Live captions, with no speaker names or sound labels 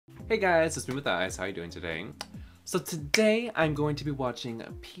Hey guys, it's me with the eyes. How are you doing today? So today I'm going to be watching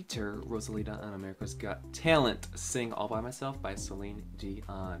Peter, Rosalita on America's Got Talent sing All By Myself by Celine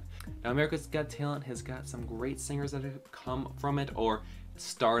Dion. Now America's Got Talent has got some great singers that have come from it or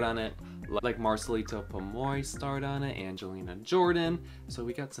starred on it, like Marcelito Pomoy starred on it, Angelina Jordan. So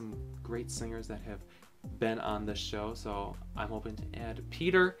we got some great singers that have been on the show, so I'm hoping to add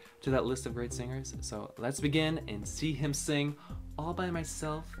Peter to that list of great singers. So let's begin and see him sing All By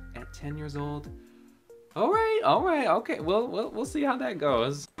Myself at 10 years old. All right, okay, we'll see how that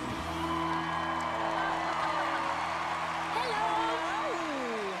goes.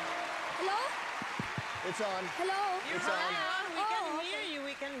 Hello? It's on. Hello? It's on. We can hear you.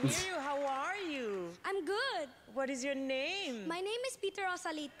 We can hear you. How are you? I'm good. What is your name? My name is Peter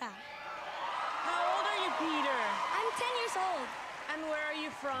Rosalita. How old are you, Peter? I'm 10 years old. And where are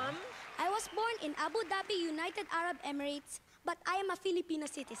you from? I was born in Abu Dhabi, United Arab Emirates, but I am a Filipino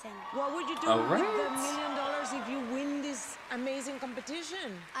citizen. What would you do All with right. the $1 million if you win this amazing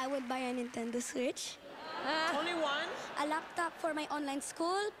competition? I would buy a Nintendo Switch, Only one? a laptop for my online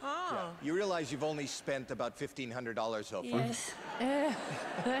school. Oh. You realize you've only spent about $1,500 so far. Yes. And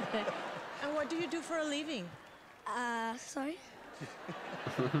what do you do for a living? Sorry?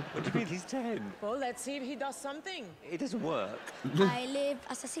 What do you mean? He's 10. Well, let's see if he does something. It doesn't work. I live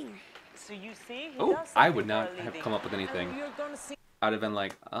as a singer. So you see, he Oh, does I something would not for a have living. come up with anything. And you're gonna sing I'd have been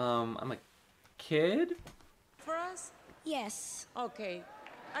like, I'm a kid? for us? Yes. Okay.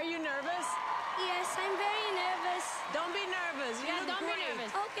 Are you nervous? Yes, I'm very nervous. Don't be nervous. You look don't be great.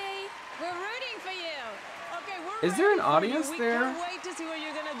 nervous. Okay. We're rooting for you. Okay, we're Is there an ready for audience you. there? We can't wait to see what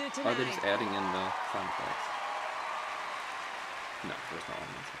you're gonna do Or tonight. are they just adding in the sound effects? No, there's no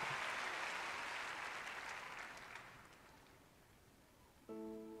audience.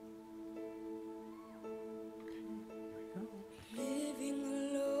 Living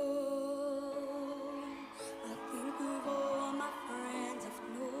alone, I think of all my friends I've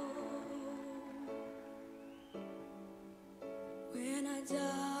known. When I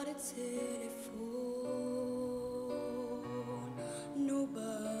dialed a telephone,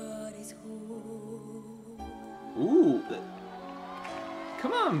 nobody's home. Ooh.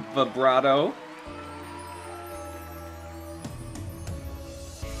 Come on, vibrato.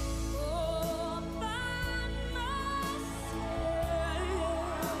 All by myself,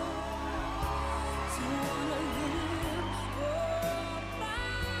 don't wanna live all by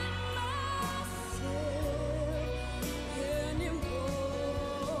myself anymore.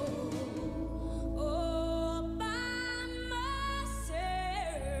 All by myself.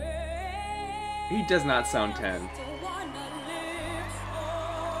 He does not sound 10. Don't wanna live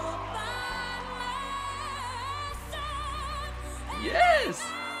all by myself. Yes!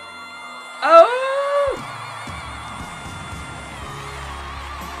 Oh!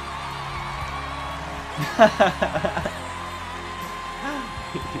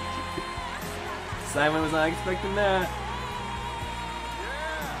 Simon was not expecting that.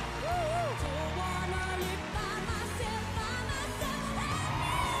 Don't wanna live by myself,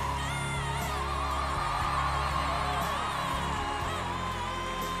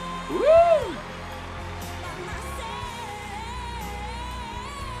 Woo!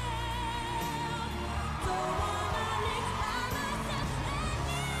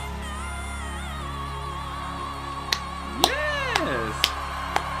 Yes!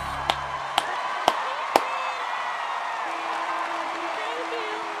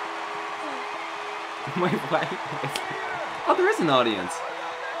 Wait, what? Oh, there is an audience.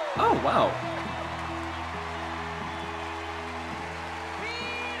 Oh, wow.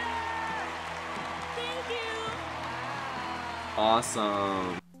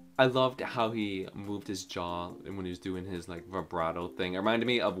 Awesome. I loved how he moved his jaw when he was doing his like vibrato thing. It reminded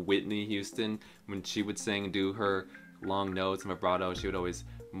me of Whitney Houston when she would sing and do her long notes and vibrato. She would always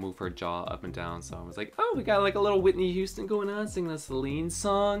move her jaw up and down. So I was like, oh, we got like a little Whitney Houston going on, singing a Celine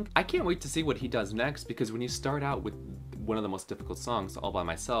song. I can't wait to see what he does next, because when you start out with one of the most difficult songs, All By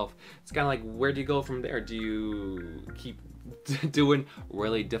Myself, it's kind of like, where do you go from there? Do you keep doing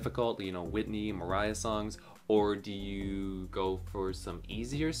really difficult, you know, Whitney, Mariah songs, or do you go for some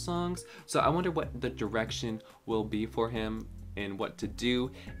easier songs? So I wonder what the direction will be for him and what to do,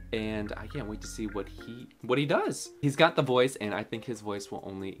 and I can't wait to see what he does. He's got the voice, and I think his voice will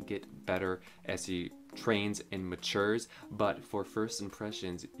only get better as he trains and matures, but for first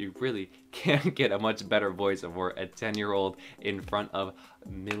impressions, you really can't get a much better voice for a 10-year-old in front of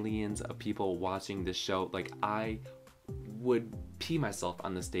millions of people watching this show. Like, I would pee myself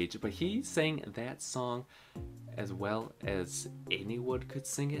on the stage, but he sang that song as well as anyone could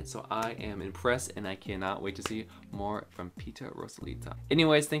sing it. So I am impressed and I cannot wait to see more from Peter Rosalita.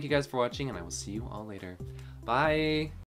 Anyways, thank you guys for watching and I will see you all later. Bye!